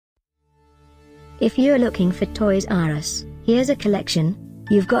If you're looking for Toys R Us, here's a collection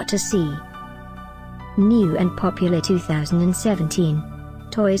you've got to see. New and popular 2017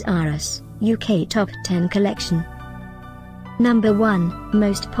 Toys R Us UK Top 10 Collection. Number 1,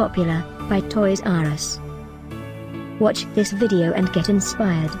 Most Popular, by Toys R Us. Watch this video and get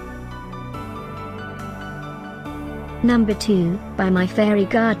inspired. Number 2, by My Fairy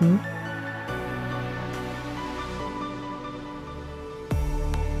Garden.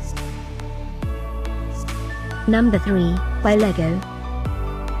 Number 3, by Lego.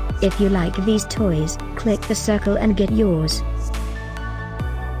 If you like these toys, click the circle and get yours.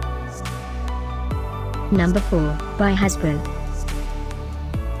 Number 4, by Hasbro.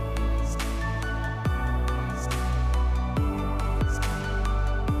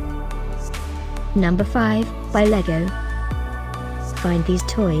 Number 5, by Lego. Find these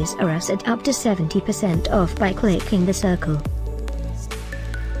Toys R Us at up to 70% off by clicking the circle.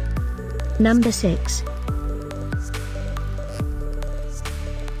 Number 6.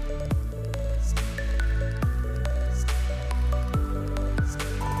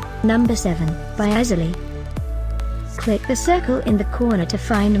 Number 7, by Azally. Click the circle in the corner to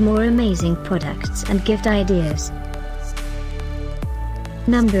find more amazing products and gift ideas.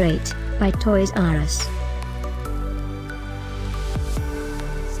 Number 8, by Toys R Us.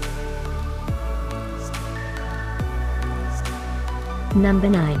 Number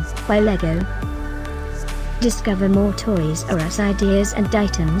 9, by Lego. Discover more Toys R Us ideas and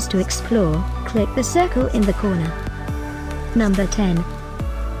items to explore, click the circle in the corner. Number 10.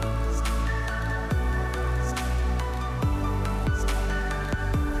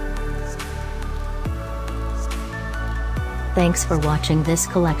 Thanks for watching this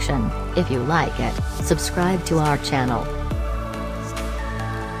collection. If you like it, subscribe to our channel.